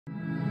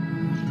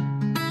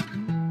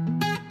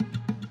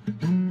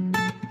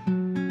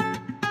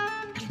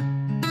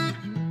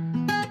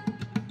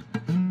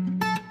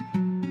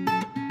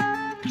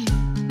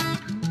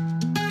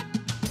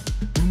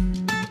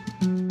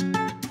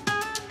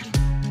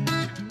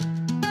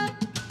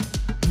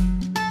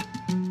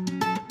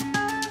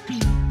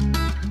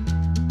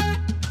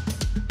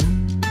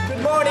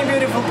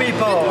beautiful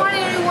people! Good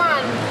morning,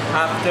 everyone!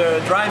 After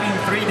driving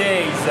 3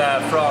 days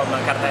from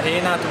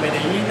Cartagena to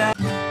Medellín,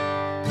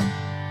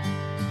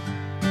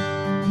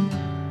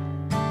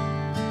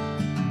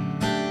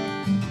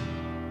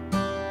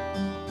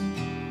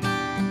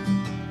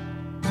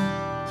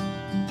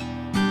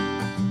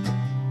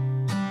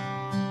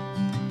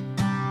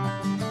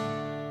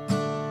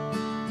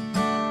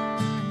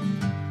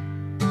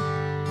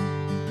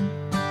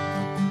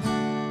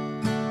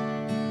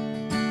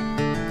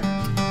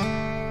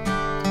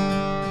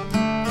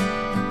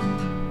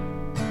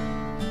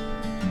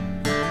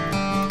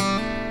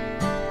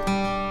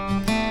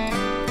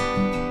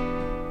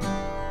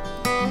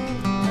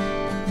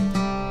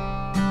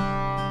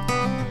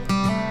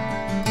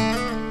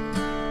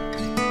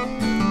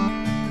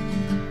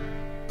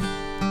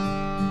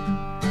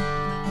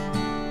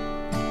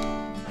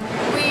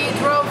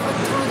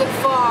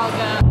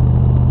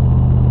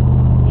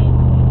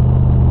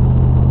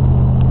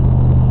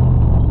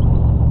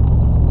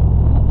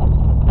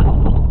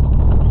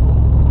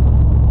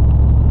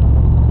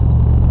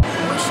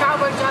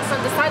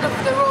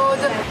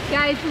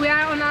 we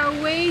are on our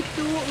way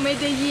to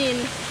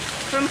Medellín.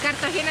 From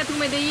Cartagena to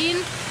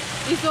Medellín.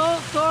 It's all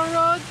toll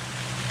road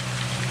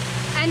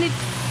and it's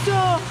so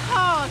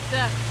hot.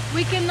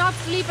 We cannot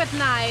sleep at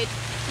night.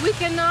 We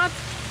cannot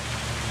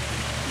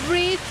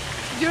breathe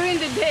during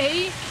the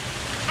day.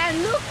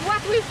 And look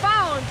what we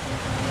found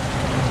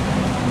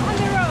on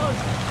the road.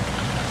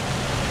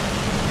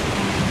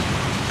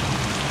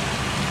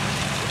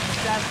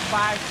 that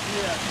park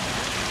here.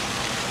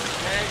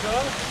 There you go.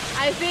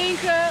 I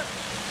think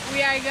we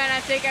are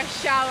gonna take a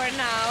shower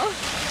now.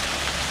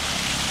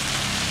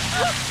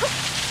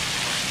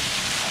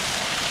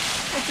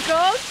 It's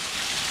cold?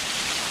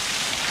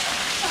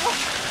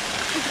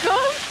 It's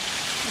cold?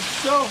 It's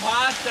so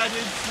hot that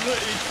you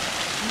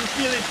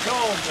feel it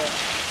cold.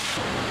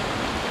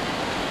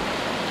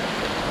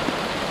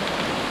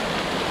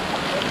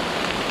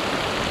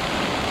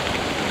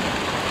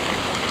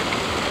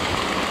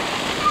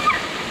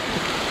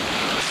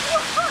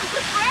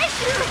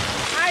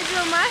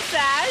 Hydro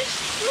massage.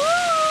 Woo!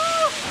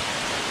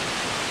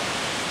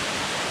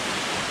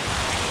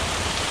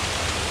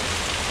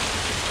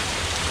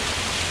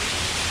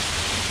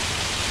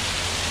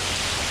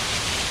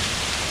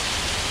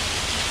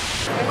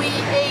 We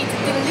ate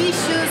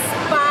delicious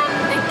pan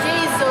de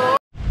queso.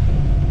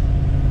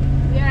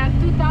 We are at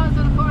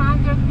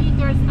 2,400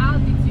 meters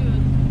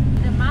altitude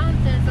in the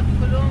mountains of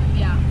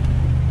Colombia.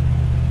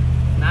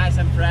 Nice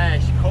and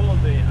fresh, cold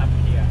up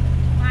here.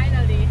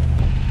 Finally.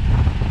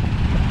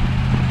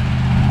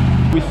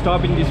 We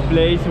stop in this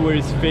place where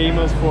it's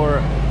famous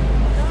for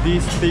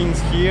these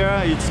things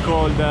here. It's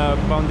called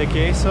pan de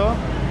queso.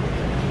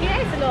 ¿Qué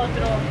es el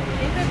otro?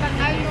 Este es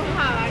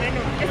almojábana,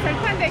 no. Es el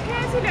pan de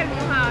queso y la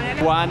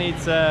almojábana. One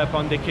is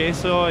pan de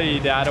queso,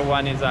 the other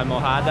one is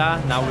almohada.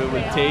 Now we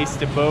will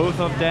taste both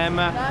of them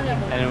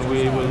and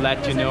we will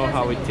let you know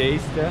how it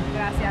tastes.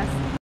 Gracias.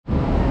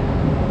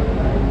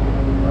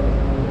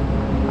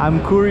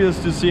 I'm curious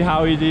to see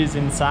how it is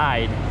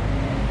inside.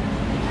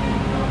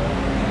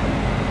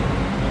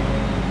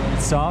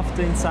 Soft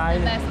inside.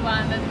 The best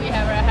one that we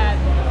ever had.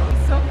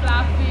 It's so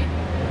fluffy.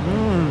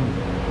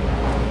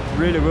 It's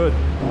really good.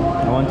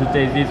 I want to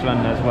taste this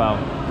one as well.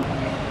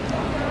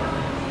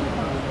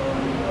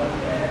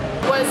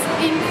 It was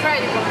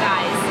incredible,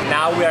 guys.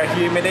 Now we are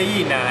here in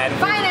Medellín and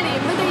Finally,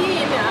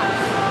 Medellín.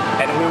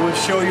 we will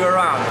show you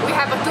around. We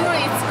have a tour.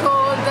 It's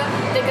called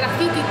the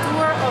Graffiti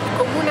Tour of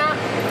Comuna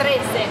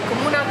 13.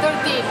 Comuna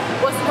 13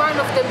 was one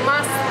of the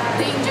most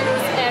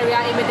dangerous area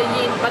in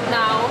Medellín, but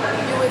now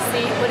you will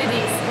see what it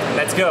is.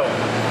 Let's go.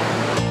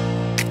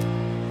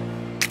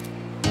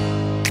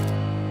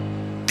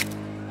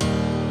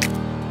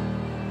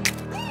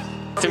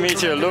 Nice to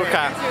meet you,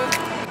 Luca.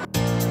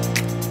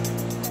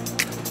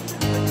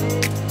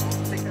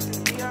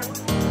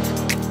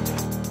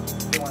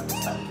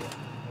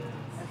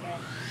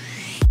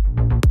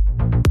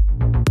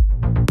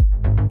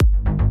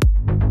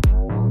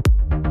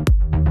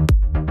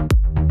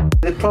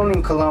 The problem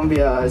in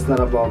Colombia is not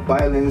about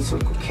violence or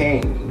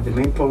cocaine. The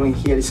main problem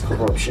here is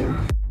corruption.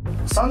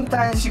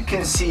 Sometimes you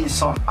can see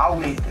some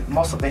ugly,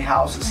 most of the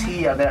houses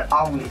here, they're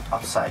ugly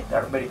outside.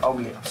 They're very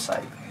ugly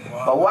outside.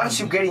 Wow. But once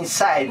you get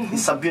inside,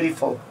 it's a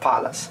beautiful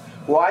palace.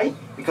 Why?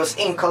 Because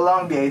in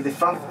Colombia, if the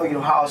front of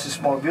your house is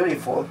more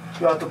beautiful,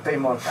 you have to pay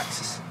more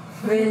taxes.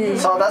 Really?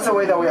 So that's the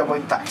way that we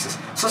avoid taxes.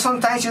 So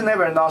sometimes you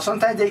never know.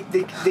 Sometimes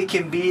they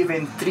can be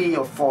even 3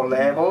 or 4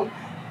 level.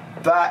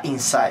 But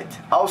inside.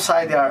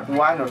 Outside they are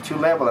 1 or 2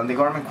 level and the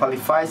government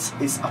qualifies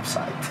is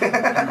upside.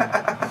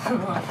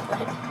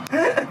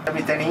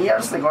 Every 10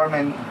 years the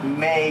government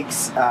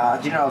makes a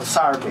general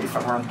survey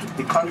from around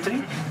the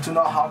country to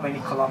know how many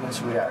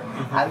Colombians we are.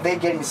 And they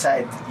get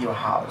inside your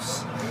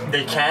house.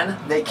 They can?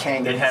 They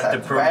can get They have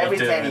inside. to prove every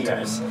it 10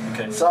 years.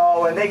 Okay.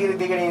 So when they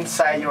get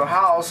inside your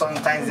house,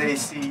 sometimes they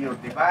see your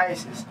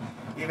devices,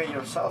 even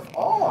yourself.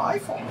 Oh,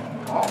 iPhone.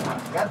 Oh my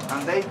God.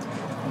 And they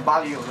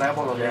value your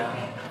level of it.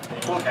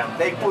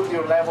 They put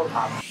your level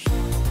up.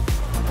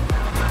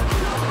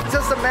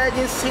 Just the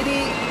Medellín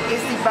city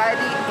is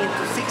divided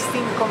into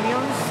 16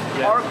 communes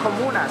or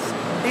comunas,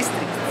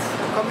 districts.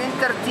 Commune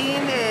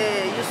 13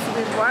 used to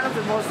be one of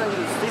the most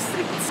dangerous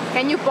districts.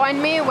 Can you point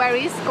me where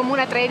is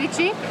Comuna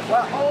 13?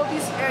 Well, all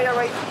this area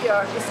right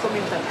here is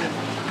Commune 13.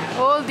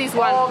 All this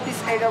one? All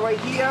this area right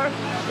here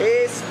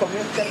is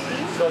Commune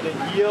 13. So the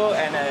hill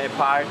and a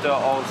part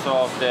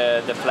also of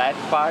the flat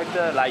part,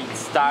 like it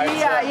starts...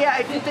 Yeah,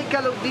 if you take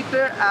a look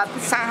deeper at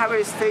San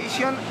Javier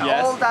station,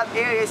 all that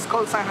area is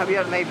called San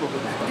Javier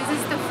neighborhood. This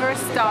is the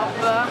first stop.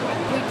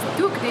 We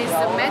took this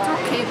metro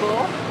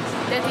cable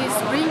that is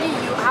bringing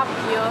you up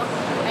here,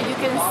 and you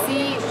can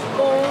see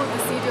all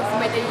the city of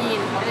Medellín.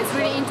 And it's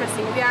really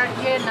interesting. We are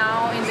here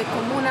now in the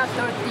Comuna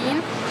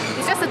 13.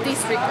 It's just a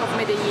district of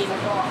Medellín.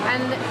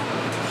 And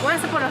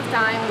once upon a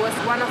time was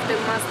one of the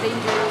most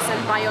dangerous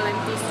and violent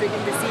districts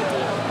in the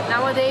city.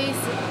 Nowadays,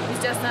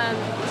 it's just an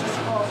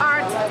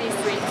art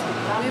district.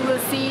 We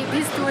will see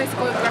this tour is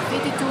called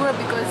graffiti tour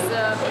because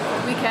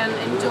we can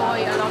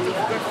enjoy a lot of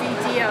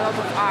graffiti, a lot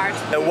of art.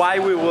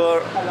 While we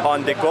were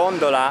on the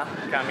gondola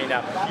coming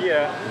up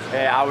here,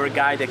 our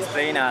guide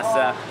explained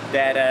us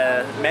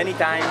that many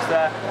times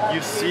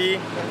you see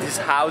these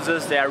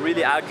houses, they are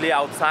really ugly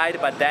outside,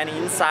 but then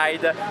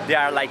inside they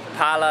are like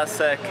palace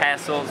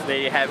castles.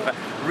 They have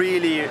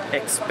really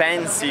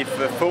expensive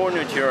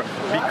furniture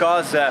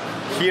because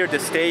here the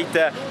state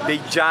they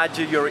judge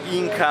your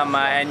income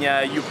and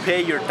you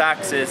pay your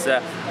taxes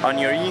on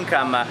your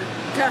income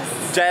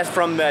just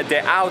from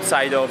the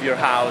outside of your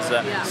house.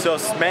 So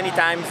many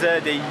times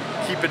they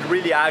keep it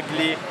really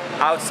ugly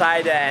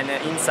outside, and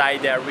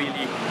inside they are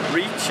really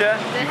rich.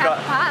 They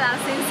have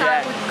palace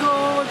inside with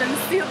gold and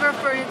silver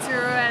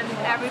furniture and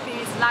everything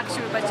is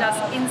luxury, but just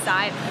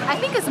inside. I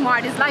think it's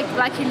smart. It's like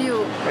Lucky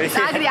Liu. It's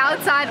ugly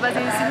outside, but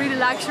it's really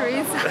luxury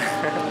inside.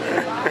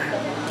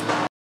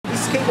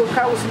 This cable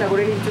car was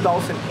inaugurated in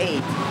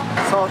 2008.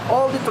 So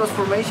all the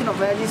transformation of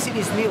Medellín city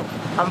is new.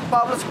 And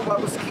Pablo Escobar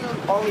was killed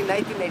only in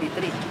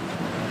 1983.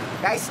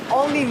 Guys,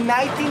 only in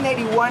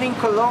 1981 in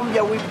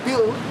Colombia we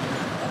built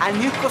a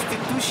new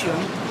constitution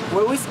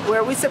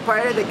where we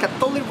separated the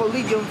Catholic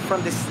religion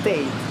from the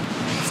state.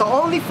 So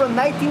only from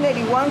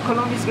 1981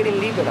 Colombia is getting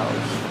liberal.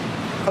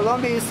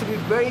 Colombia used to be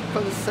very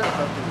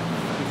conservative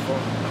before.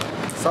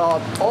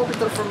 So all the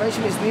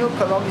transformation is new.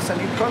 Colombia is a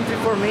new country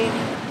for me.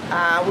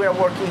 We are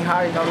working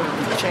hard in order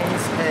to change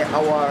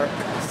our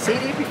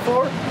city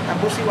before,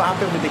 and we'll see what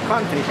happens with the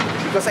country.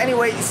 Because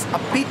anyway, it's a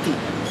pity.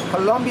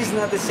 Colombia is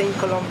not the same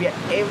Colombia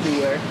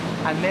everywhere,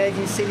 and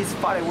Medellín city is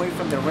far away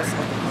from the rest of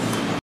the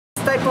country.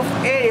 This type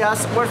of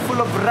areas were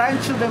full of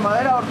ranchos de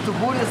madera or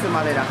tuburios de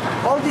madera.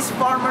 All these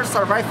farmers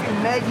arrived in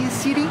Medellín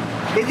city.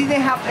 They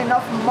didn't have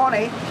enough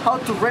money how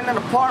to rent an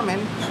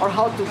apartment or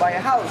how to buy a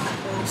house.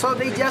 So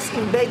they just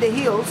invade the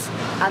hills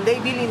and they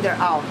build in their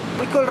own.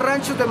 We call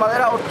ranchos de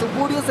madera or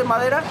tuburios de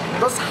madera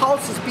those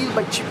houses built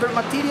by cheaper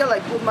material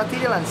like wood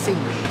material and zinc.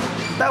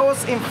 That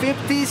was in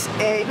 50s,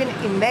 even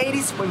in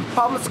 80s when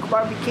Pablo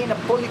Escobar became a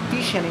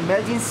politician in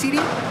Medellín city.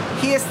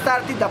 He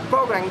started a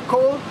program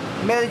called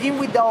Medellín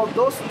without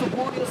those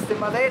tuburios de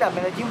madera,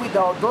 Medellín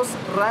without those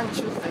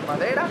ranchos de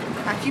madera,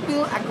 and he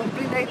built a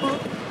complete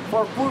neighborhood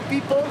for poor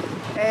people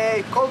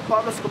called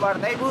Pablo Escobar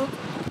neighborhood,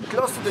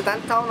 close to the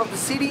downtown of the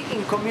city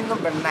in commune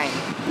number 9.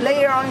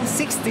 Later on in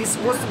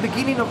 60s was the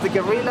beginning of the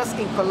guerrillas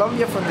in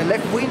Colombia from the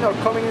left wing or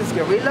communist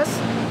guerrillas,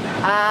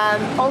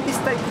 and all these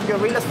type of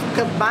guerrillas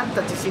took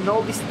advantages in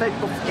all these type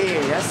of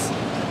areas.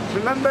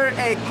 Remember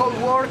Cold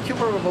War,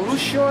 Cuban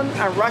Revolution,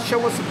 and Russia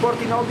was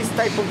supporting all these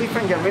type of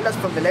different guerrillas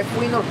from the left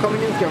wing or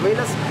communist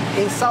guerrillas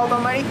in South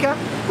America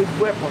with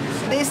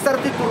weapons. They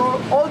started to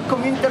rule all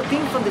Commune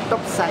 13 from the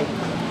top side.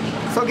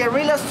 So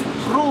guerrillas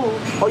rule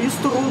or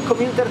used to rule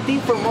Commune 13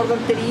 for more than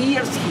 30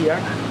 years here.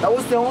 That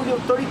was the only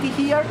authority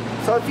here.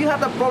 So if you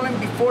had a problem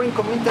before in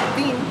Commune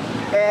 13,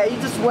 you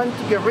just went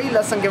to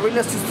guerrillas, and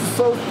guerrillas used to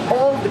solve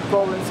all the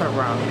problems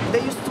around.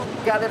 They used to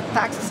gather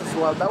taxes as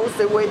well. That was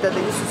the way that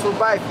they used to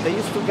survive. They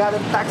used to gather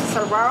taxes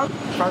around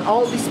from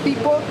all these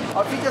people.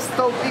 Or if you just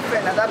told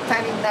different at that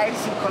time in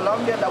 90s in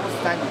Colombia, that was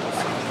dangerous.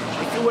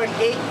 If you were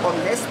gay or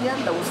lesbian,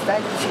 that was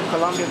dangerous in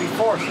Colombia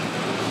before.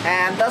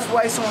 And that's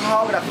why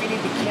somehow graffiti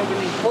became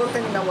really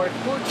important in our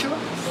culture.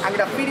 And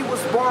graffiti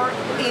was born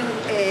in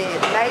the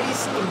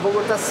 90s in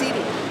Bogota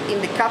City, in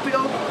the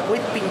capital,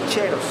 with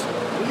pincheros.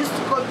 We used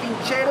to call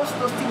pincheros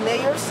those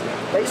teenagers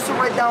that used to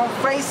write down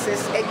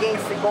phrases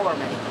against the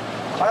government,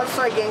 but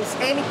also against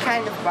any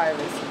kind of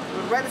violence,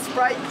 with red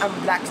stripe and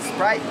black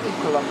stripe in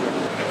Colombia.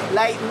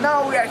 Like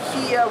now we are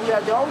here, we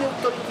are the only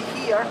authority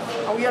here,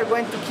 and we are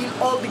going to kill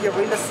all the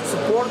guerrillas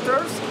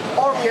supporters,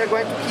 or we are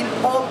going to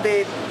kill all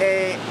the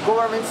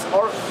governments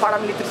or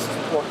paramilitary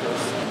supporters.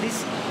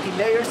 These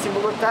teenagers in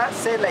Bogota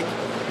said like,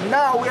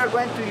 now we are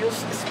going to use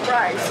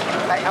sprays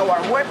like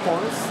our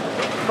weapons,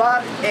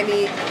 but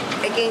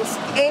against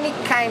any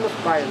kind of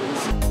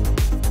violence.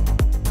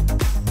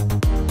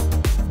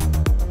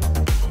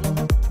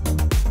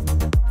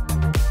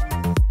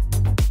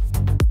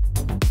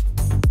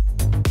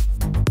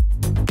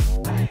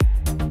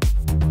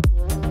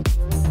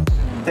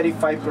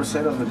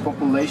 35% of the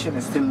population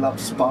still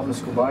loves Pablo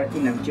Escobar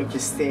in Antioquia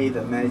State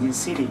and Medellín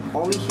City.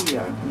 Only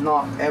here,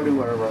 not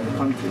everywhere around the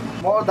country.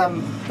 More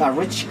than a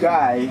rich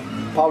guy,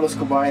 Pablo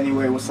Escobar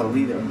anyway was a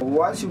leader.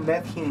 Once you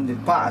met him in the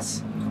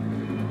past,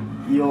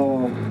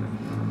 you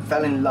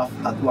fell in love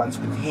at once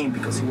with him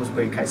because he was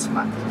very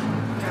charismatic.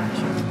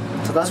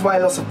 So that's why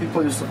lots of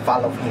people used to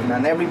follow him,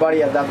 and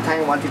everybody at that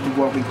time wanted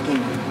to work with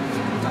him.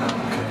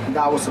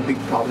 That was a big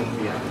problem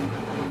here.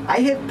 I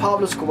hate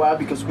Pablo Escobar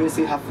because we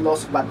still have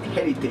lots of bad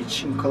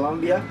heritage in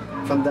Colombia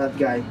from that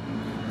guy.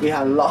 We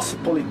have lots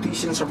of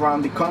politicians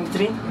around the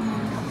country.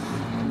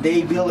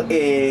 They built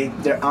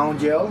their own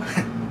jail,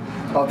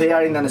 or they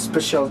are in a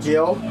special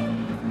jail.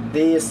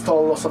 They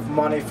stole lots of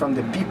money from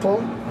the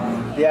people.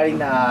 They are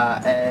in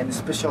a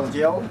special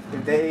jail.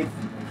 They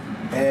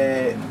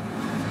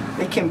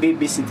can be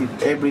visited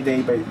every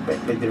day by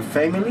their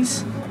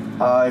families.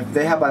 If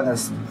they have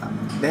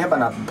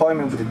an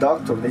appointment with the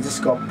doctor, they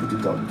just go with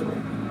the doctor.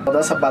 Well,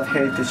 that's a bad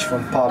heritage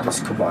from Pablo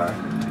Escobar.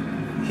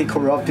 He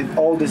corrupted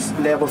all these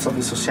levels of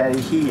the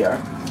society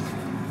here,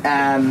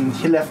 and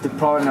he left the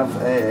problem of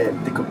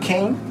the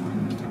cocaine,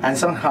 and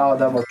somehow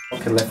that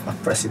motherfucker left a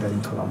president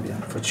in Colombia,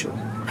 for sure.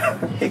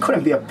 He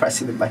couldn't be a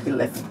president, but he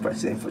left the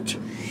president for sure.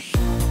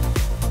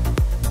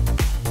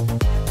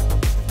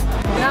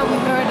 Now we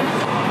heard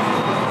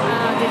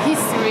the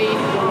history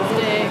of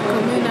the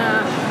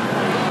Comuna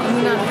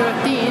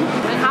 13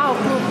 and how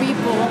poor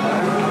people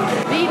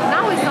live.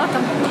 Now it's not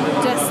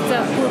just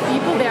poor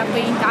people, they are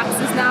paying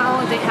taxes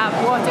now, they have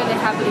water, they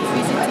have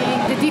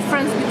electricity. The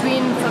difference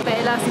between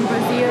favelas in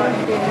Brazil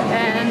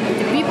and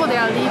the people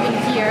that are living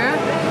here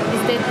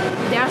is that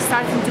they are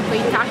starting to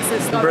pay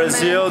taxes. In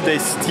Brazil, they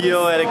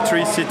steal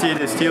electricity,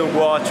 they steal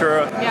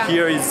water. Yeah.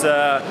 Here is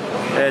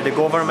the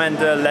government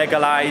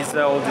legalized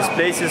all these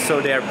places,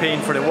 so they are paying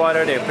for the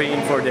water, they are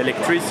paying for the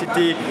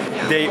electricity,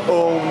 they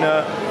own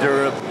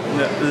their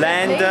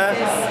land,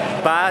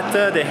 but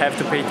they have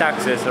to pay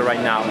taxes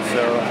right now,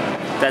 so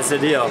that's the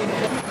deal.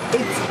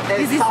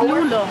 This is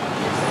lulo.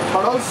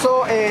 But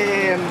also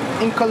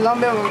in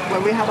Colombia,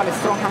 when we have a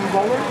strong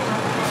hangover,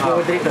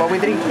 what we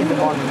drink in the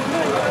morning.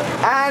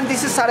 And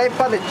this is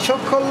arepa de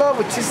chocolo,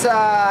 which is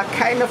a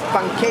kind of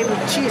pancake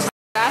with cheese.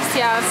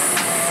 Gracias.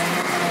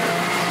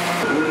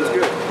 It's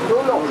good.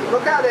 Lulo,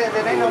 look at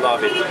the name of it.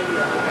 Love it.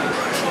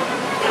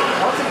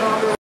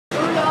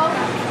 Lulo.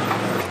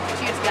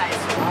 Cheers, guys.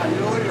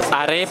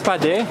 Arepa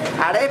de?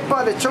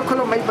 Arepa de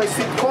chocolo made by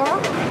sweet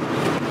corn.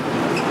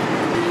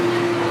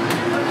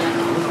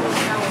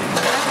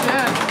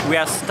 We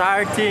are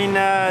starting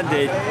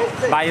the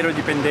Bairro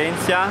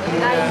Dipendencia.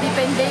 La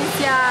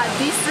Independencia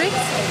district,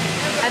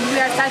 and we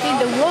are starting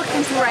the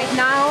walking tour right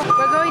now.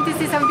 We're going to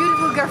see some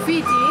beautiful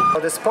graffiti.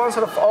 The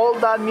sponsor of all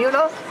that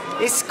mural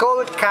is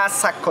called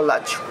Casa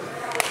Colacho.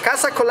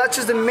 Casa Colacho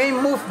is the main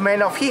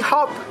movement of hip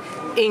hop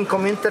in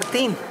Comuna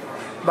 13.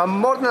 But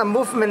more than a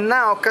movement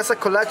now, Casa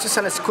Colacho is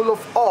a school of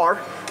art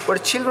where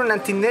children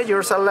and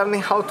teenagers are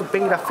learning how to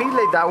paint graffiti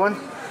like that one,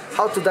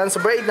 how to dance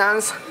break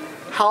dance,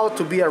 how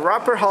to be a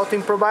rapper, how to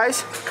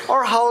improvise,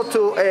 or how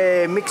to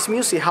mix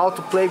music, how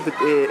to play with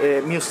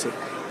music.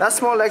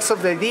 That's more or less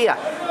of the idea.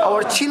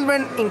 Our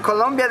children in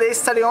Colombia, they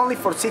study only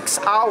for 6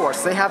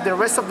 hours. They have the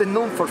rest of the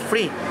noon for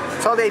free.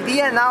 So the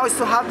idea now is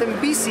to have them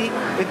busy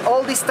with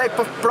all these type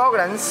of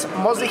programs.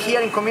 Mostly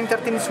here in Comuna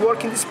 13 is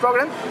working this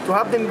program, to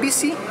have them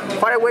busy,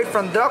 far away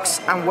from drugs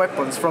and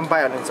weapons, from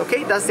violence,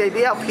 okay? That's the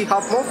idea of hip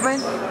hop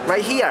movement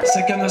right here.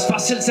 Sé que no es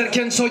fácil ser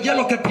quien soy, es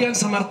lo que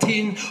piensa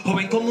Martín,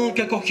 joven común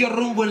que cogió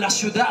rumbo en la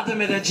ciudad de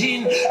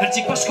Medellín. El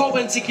chico es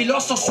joven,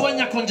 sigiloso,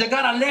 sueña con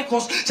llegar a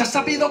lejos, se ha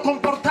sabido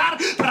comportar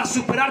para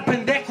superar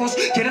pendejos.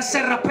 Quiere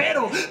ser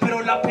rapero,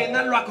 pero la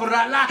pena lo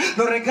acorrala,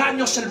 los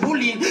regaños, el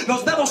bullying,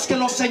 los dedos que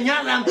lo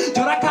señalan.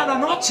 Llora cada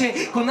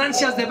noche con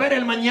ansias de ver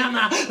el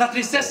mañana. La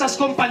tristeza es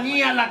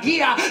compañía, la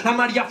guía, la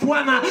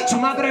marihuana. Su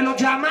madre lo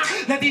llama,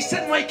 le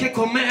dice no hay que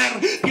comer.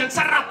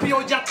 Piensa rápido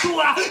y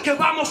actúa, ¿qué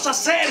vamos a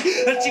hacer?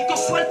 El chico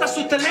suelta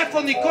su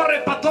teléfono y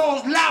corre para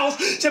todos lados.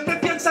 Siempre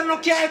piensa en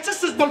lo que ha hecho,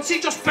 sus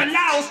bolsillos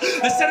pelados.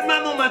 Es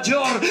hermano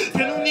mayor,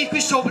 tiene un hijo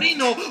y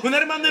sobrino, un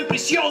hermano en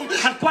prisión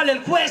al cual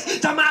el juez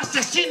llama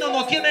asesino.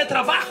 No tiene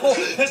trabajo,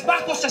 es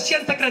bajo, se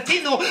siente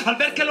cretino al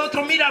ver que el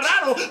otro mira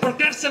raro por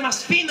creerse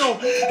más fino.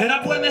 Era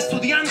buen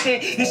estudiante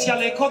y se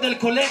alejó del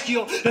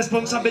colegio.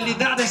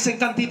 Responsabilidades en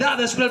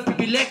cantidades fue el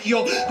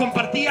privilegio.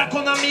 Compartía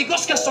con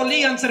amigos que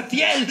solían ser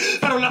fiel,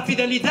 pero la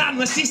fidelidad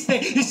no existe,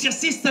 y si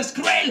existe es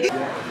cruel.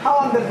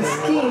 Under the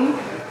skin,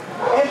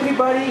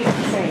 everybody is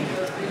the same.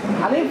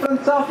 And in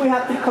front of we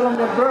have 3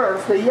 Colombian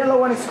birds. The yellow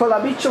one is called a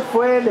bicho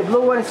fue, the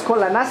blue one is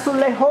called an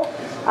azulejo,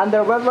 and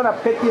the red one a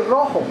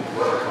petirrojo.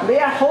 They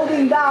are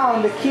holding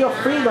down the key of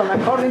freedom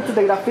according to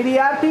the graffiti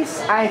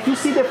artist. And if you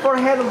see the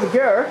forehead of the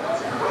girl,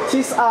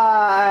 she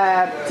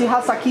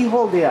has a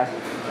keyhole there.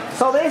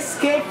 So they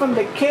escape from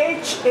the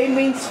cage, it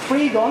means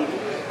freedom.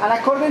 And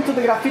according to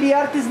the graffiti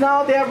artists,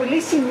 now they are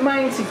releasing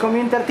minds in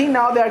Comuna 13.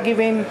 Now they are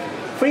giving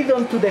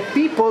freedom to the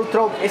people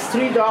through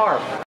street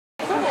art.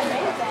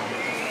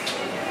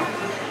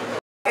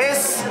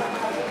 Es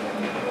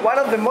one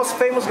of the most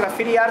famous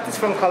graffiti artists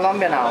from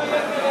Colombia now.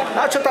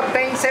 Now Chota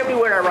paints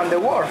everywhere around the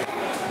world.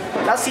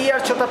 Last year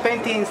Chota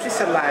painted in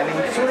Switzerland,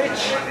 in Zurich,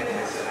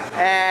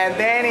 and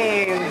then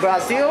in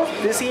Brazil.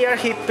 This year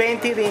he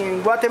painted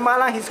in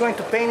Guatemala. He's going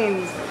to paint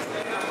in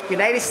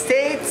United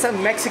States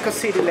and Mexico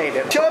City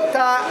later.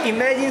 Chota in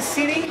Medellín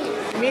City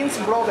means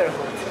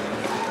brotherhood.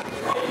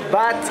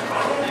 But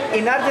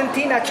in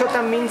Argentina,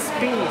 Chota means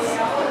penis.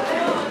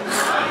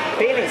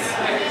 Penis.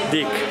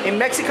 Dick. In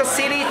Mexico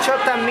City,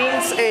 Chota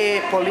means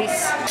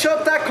police.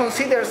 Chota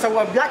considers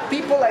our black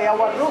people like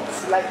our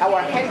roots, like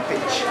our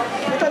heritage.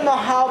 We don't know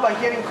how, but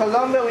here in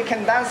Colombia we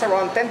can dance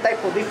around 10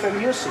 types of different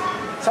music.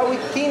 So we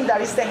think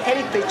that is the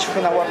heritage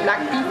from our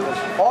black people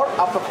or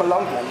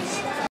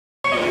Afro-Colombians.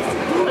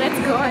 Let's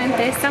go and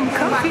taste some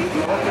coffee.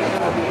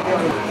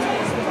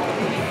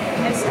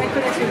 Yes,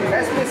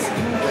 please.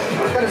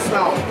 Look at the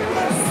smell.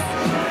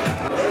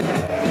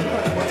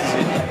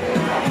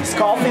 It's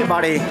coffee,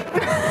 buddy.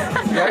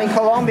 You're in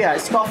Colombia,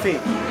 it's coffee.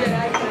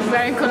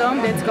 We're in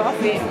Colombia, it's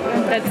coffee.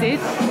 That's it.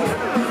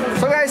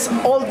 So guys,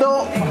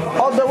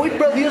 although we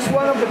produce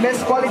one of the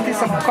best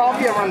qualities of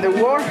coffee around the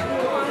world,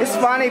 it's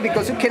funny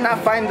because you cannot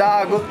find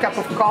a good cup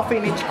of coffee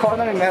in each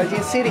corner in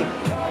Medellín City.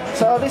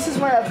 So this is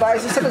my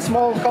advice. It's a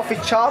small coffee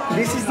shop.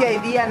 This is the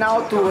idea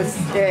now to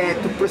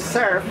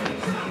preserve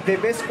the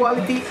best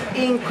quality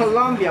in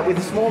Colombia with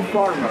small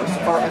farmers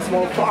or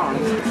small farms.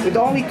 With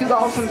only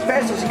 2,000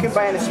 pesos you can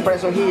buy an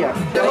espresso here.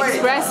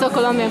 Espresso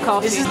Colombian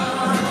coffee.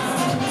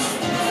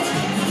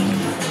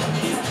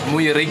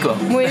 Muy rico.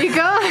 Muy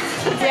rico?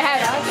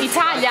 Yeah,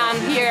 Italian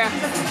here.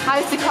 How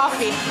is the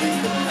coffee?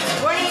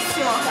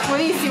 Buonissimo.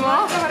 Buonissimo?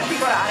 Molto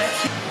particolare.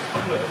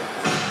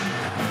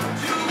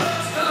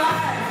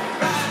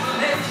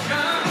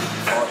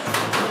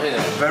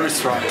 Very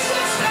strong.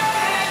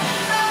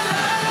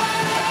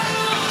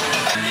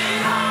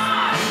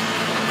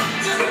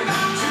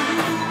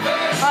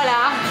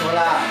 Hola.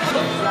 Hola.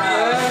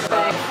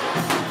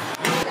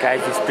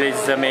 Guys, this place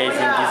is amazing.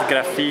 This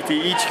graffiti,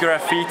 each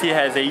graffiti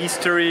has a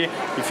history.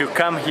 If you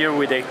come here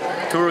with a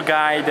tour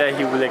guide,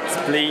 he will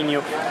explain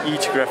you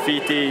each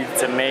graffiti.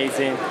 It's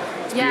amazing.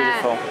 It's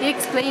beautiful. He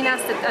explained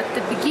us that at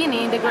the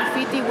beginning the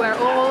graffiti were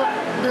all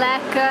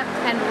black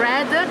and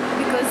red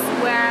because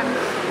were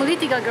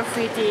political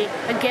graffiti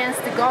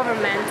against the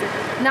government.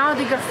 Now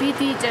the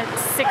graffiti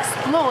just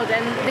explode,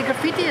 and the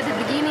graffiti at the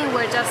beginning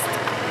were just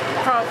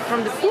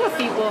from the poor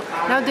people.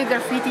 Now the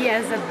graffiti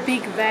has a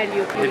big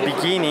value. At the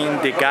beginning,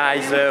 the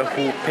guys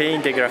who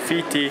paint the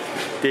graffiti,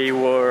 they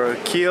were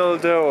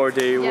killed or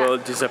they will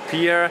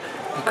disappear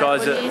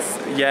because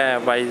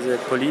by the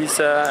police,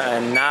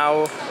 and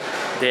now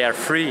they are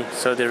free.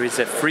 So there is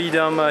a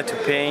freedom to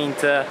paint.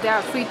 They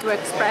are free to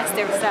express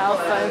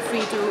themselves and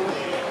free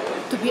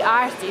to be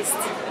artists.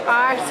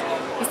 Art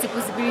is the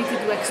possibility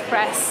to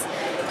express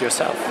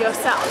yourself.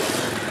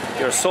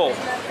 Your soul.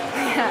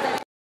 Yeah.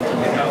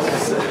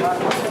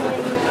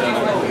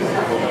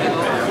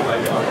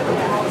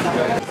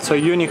 So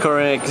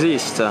unicorn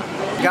exists.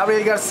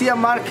 Gabriel Garcia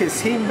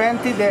Marquez, he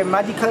invented the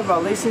magical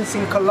violations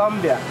in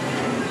Colombia.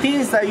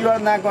 Things that you are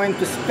not going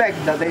to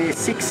expect, that they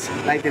 6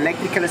 like the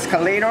electrical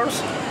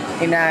escalators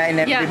in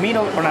the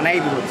middle of a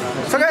neighborhood.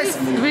 So guys,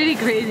 this is really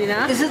crazy,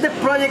 no? This is the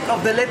project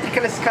of the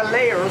electrical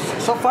escalators.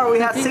 So far we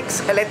have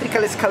 6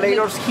 electrical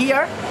escalators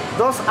here.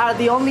 Those are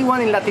the only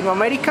one in Latin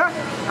America,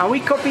 and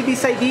we copied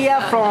this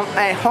idea from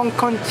Hong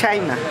Kong,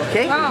 China.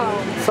 Okay? Wow.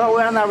 So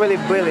we're not really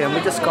brilliant.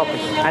 We just copied.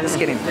 I'm just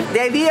kidding.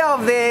 The idea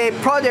of the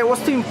project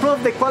was to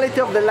improve the quality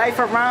of the life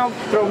around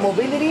through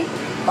mobility,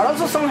 but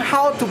also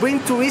somehow to bring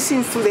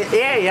tourism to the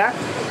area,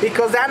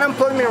 because the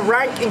unemployment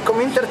rate in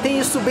Comuna 13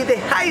 used to be the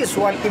highest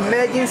one in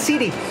Medellín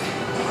City.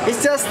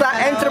 It's just that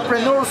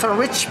entrepreneurs and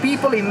rich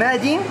people in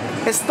Medellín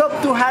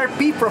stopped to hire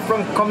people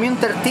from Comuna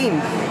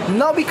 13.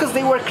 Not because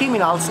they were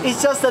criminals,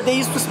 it's just that they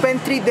used to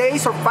spend 3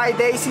 days or 5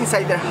 days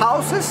inside their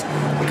houses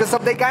because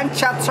of the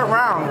gunshots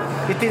around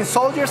between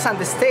soldiers and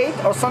the state,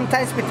 or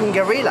sometimes between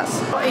guerrillas.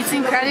 It's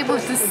incredible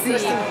to see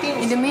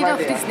in the middle of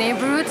this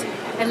neighborhood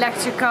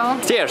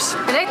electrical stairs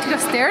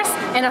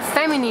and a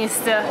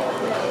feminist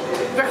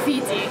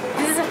graffiti.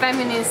 This is a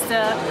feminist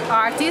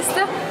artist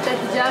that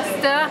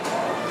just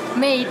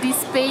made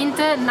this paint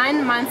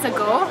 9 months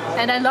ago,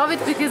 and I love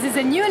it because it's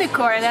a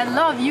unicorn. I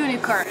love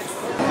unicorns.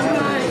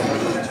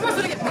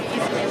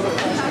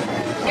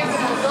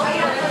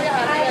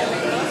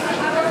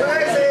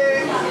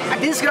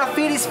 This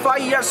graffiti is 5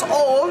 years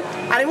old,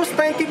 and it was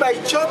painted by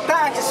Chota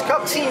and his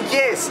cousin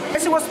Jess.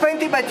 It was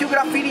painted by 2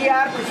 graffiti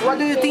artists. What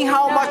do you think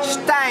how much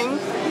time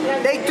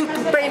they took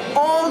to paint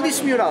all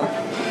this mural?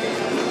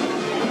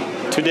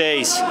 2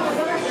 days.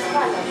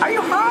 Are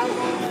you high?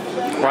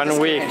 1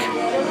 week.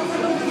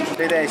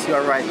 3 days, you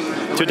are right.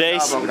 2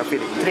 days?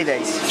 3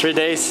 days. 3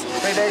 days?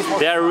 3 days.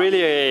 They are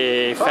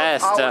really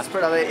fast.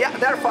 Yeah,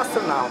 they're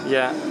faster now.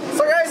 Yeah.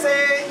 So guys,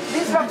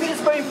 this graffiti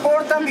is very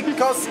important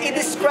because it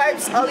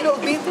describes a little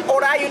bit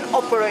Orion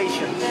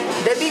operation.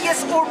 The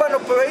biggest urban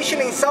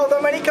operation in South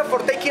America for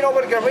taking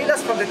over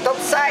guerrillas from the top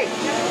side.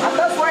 And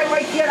that's why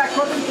right here,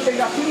 according to the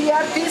graffiti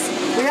artists,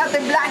 we have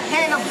the black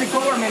hand of the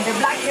government, the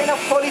black hand of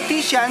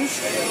politicians,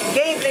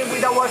 gambling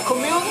with our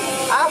commune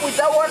and with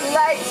our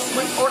lives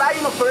with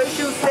Orion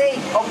Operation Day,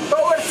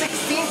 October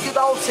 16,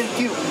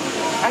 2002.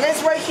 And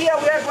as right here,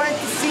 we are going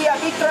to see a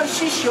big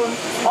transition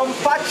on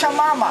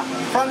Pachamama,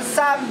 from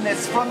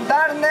sadness, from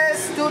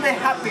darkness to the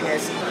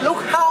happiness.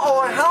 Look how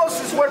our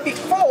houses were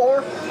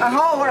before and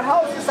how our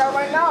houses are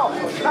right now.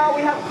 Now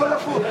we have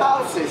colorful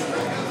houses.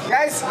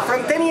 Guys,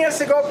 from 10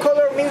 years ago,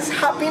 color means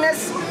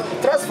happiness,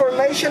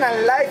 transformation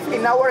and life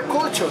in our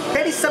culture.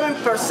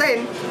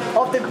 37%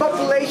 of the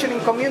population in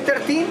Comune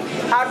 13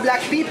 are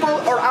black people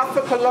or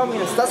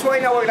Afro-Colombians. That's why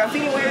in our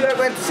graffiti we are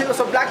going to see lots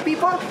of black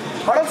people.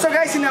 But also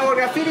guys, in our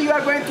graffiti you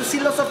are going to see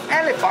lots of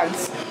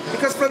elephants.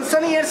 Because from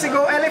some years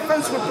ago,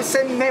 elephants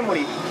represent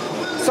memory.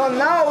 So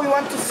now we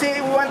want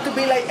to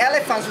be like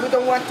elephants. We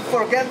don't want to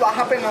forget what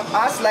happened on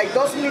us, like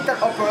those military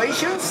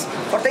operations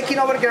for taking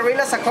over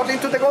guerrillas according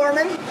to the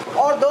government,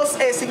 or those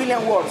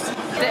civilian wars.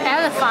 The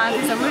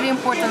elephant is a really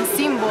important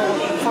symbol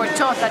for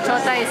Chota.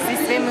 Chota is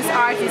this famous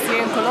artist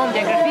here in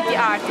Colombia, graffiti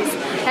artist.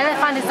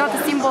 Elephant is not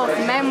a symbol of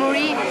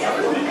memory,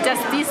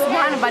 just this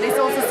one, but it's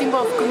also a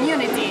symbol of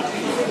community.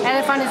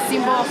 Elephant is a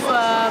symbol of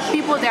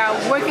people that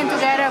are working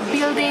together,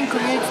 building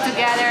community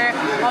together,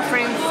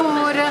 offering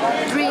food,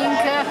 drink,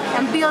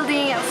 and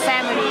building a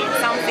family,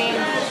 something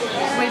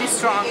really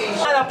strong.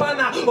 La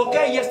pana, ok,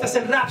 este es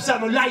el rap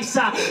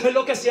Sanolaiza, es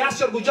lo que se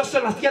hace orgulloso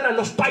en las tierras,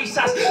 los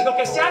paisas, lo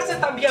que se hace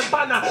también,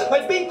 pana, no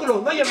hay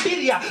vínculo, no hay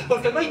envidia,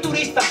 porque no hay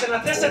turistas, en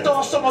la 13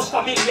 todos somos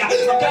familia,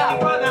 ok, mi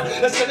pana,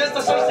 es que en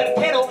esto soy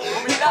certero,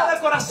 humildad de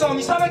corazón,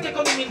 y sabe que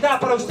con humildad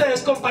para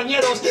ustedes,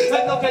 compañeros,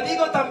 es lo que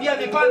digo también,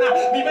 mi pana,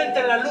 mi mente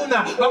en la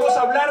luna, vamos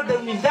a hablar de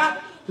humildad.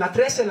 La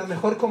 13 es la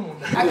mejor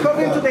comuna.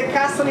 According to the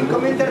castle in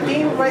Comune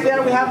 13, right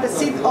there we have the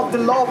seat of the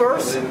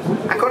lovers.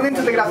 According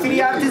to the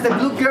graffiti artist, the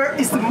blue girl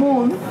is the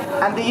moon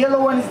and the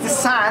yellow one is the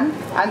sun,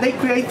 and they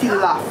created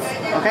love.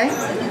 Okay?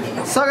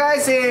 So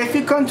guys, if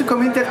you come to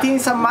Comune 13,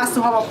 it's a must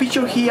to have a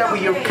picture here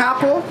with your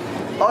couple.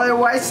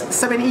 Otherwise,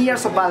 7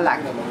 years of bad luck.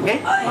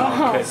 Okay?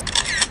 Okay.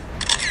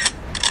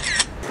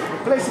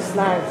 The place is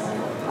nice.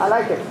 I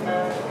like it.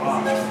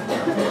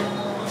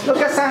 Look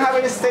at San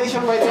Javier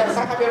Station right there,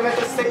 San Javier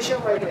Metro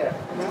Station right there.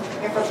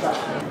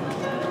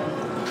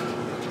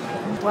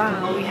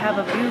 Wow, we have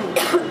a view.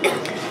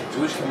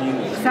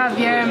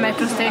 Xavier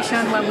Metro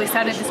Station when we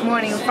started this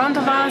morning in front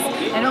of us,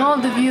 and all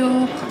the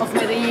view of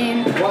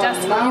Medellín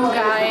just for you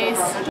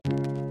guys.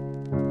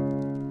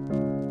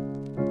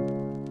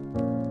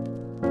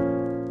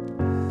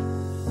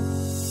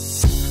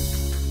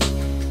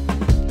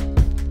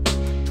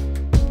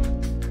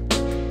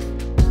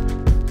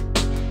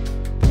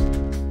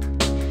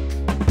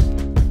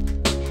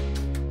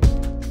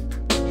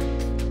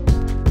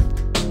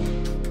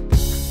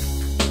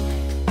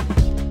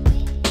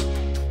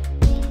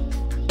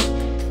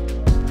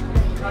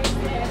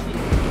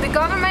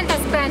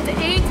 Spent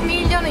 $8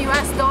 million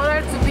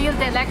to build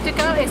the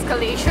electrical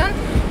escalation.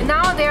 And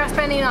now they are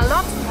spending a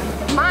lot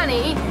of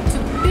money to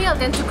build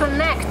and to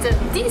connect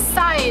this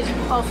side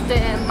of the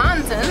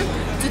mountain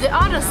to the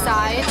other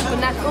side, to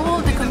connect all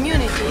the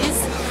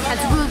communities and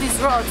to build this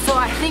road. So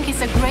I think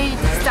it's a great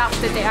stuff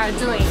that they are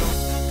doing.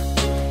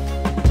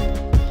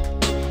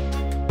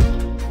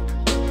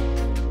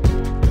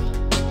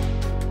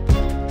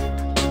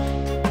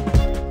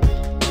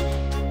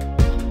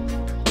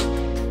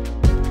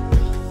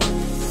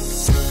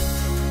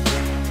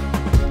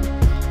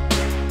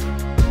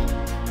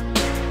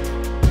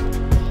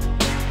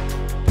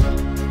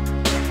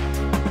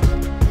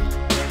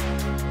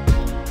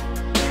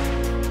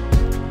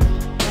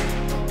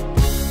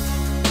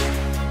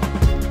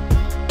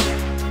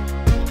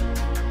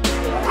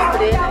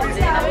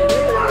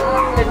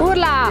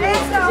 Urla!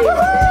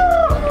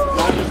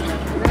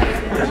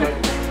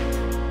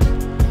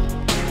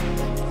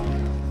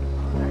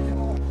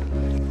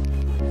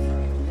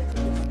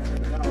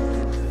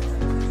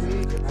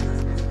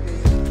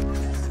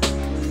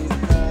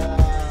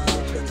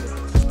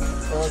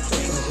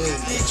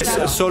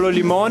 Solo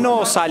limone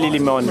or sali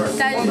limone?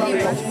 Sali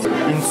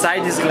limone.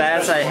 Inside this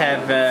glass I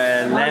have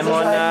lemon,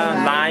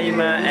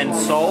 lime and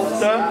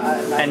salt,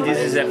 and this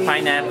is a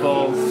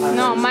pineapple.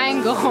 No,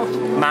 mango.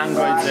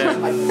 Mango is a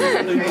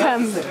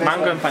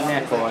mango and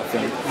pineapple, I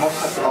think.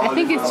 I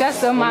think it's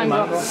just a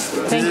mango.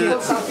 Thank you.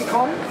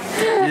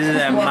 This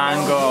is a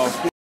mango.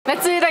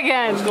 Let's do it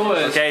again.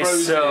 Okay,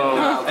 so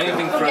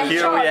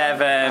here we have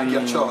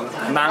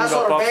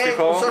mango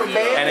popsicle,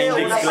 and in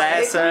this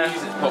glass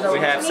we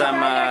have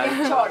some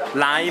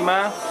lime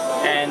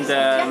and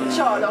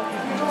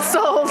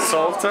salt.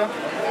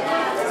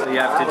 So you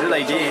have to do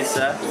like this.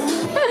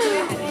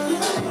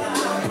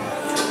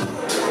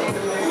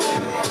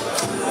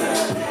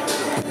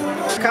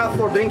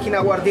 For drinking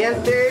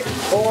aguardiente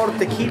or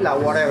tequila,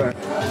 whatever.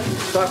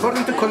 So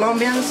according to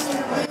Colombians,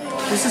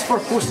 This is for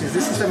pussies.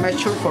 This is the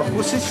measure for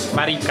pussies.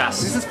 Maricas.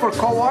 This is for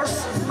cowards.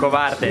 This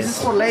Cobardes.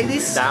 is for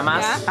ladies.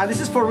 Damas. And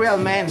this is for real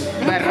men.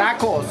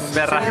 Berracos.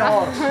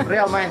 Berracos. Señor,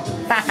 real men.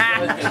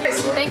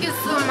 Thank you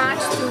so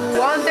much to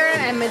Wander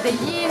and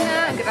Medellín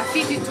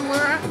graffiti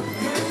tour.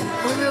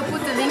 We will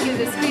put the link in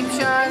the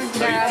description.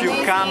 So if you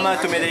come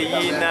to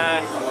Medellín,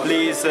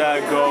 please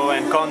go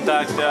and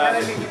contact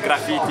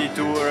Graffiti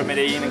Tour,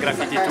 Medellín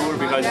Graffiti Tour,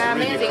 because it's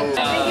really cool.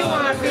 I think you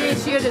want to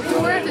finish here the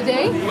tour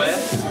today.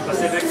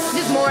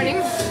 This morning,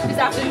 this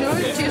afternoon.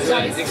 Cheers,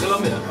 guys.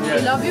 We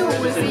love you.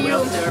 We'll see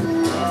you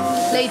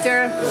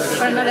later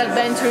for another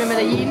adventure in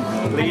Medellín.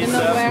 Please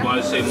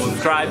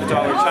subscribe to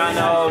our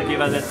channel,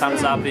 give us a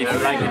thumbs up if you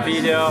like the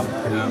video.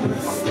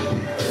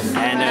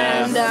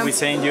 And we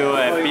send you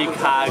a big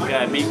hug,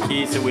 a big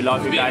kiss. We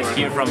love you guys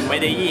here from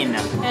Medellín.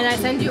 And I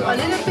send you a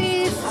little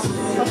piece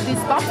of this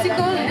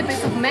popsicle, a little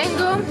piece of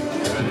mango.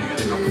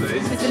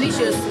 It's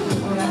delicious.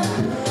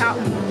 Ciao.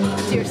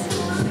 Cheers.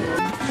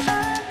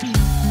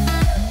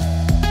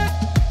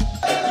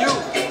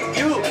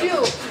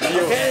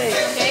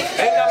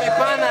 Venga mi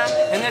pana,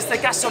 en este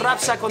caso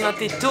rapsa con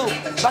actitud.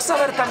 Vas a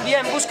ver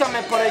también,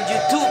 búscame por el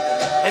YouTube.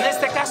 En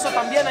este caso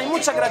también hay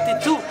mucha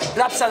gratitud.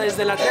 Rapsa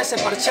desde la 13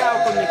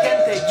 parchado con mi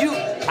gente.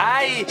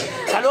 Ay,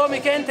 saludos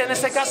mi gente, en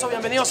este caso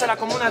bienvenidos a la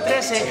Comuna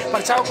 13,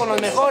 parchado con los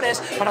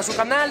mejores para su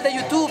canal de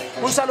YouTube.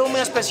 Un saludo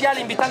muy especial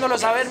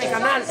invitándolos a ver mi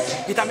canal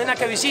y también a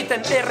que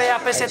visiten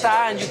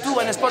RAPZA en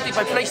YouTube, en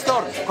Spotify, Play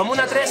Store.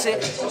 Comuna 13,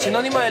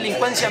 sinónimo de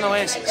delincuencia no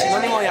es,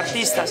 sinónimo de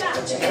artistas,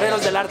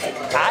 guerreros del arte.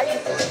 Ay.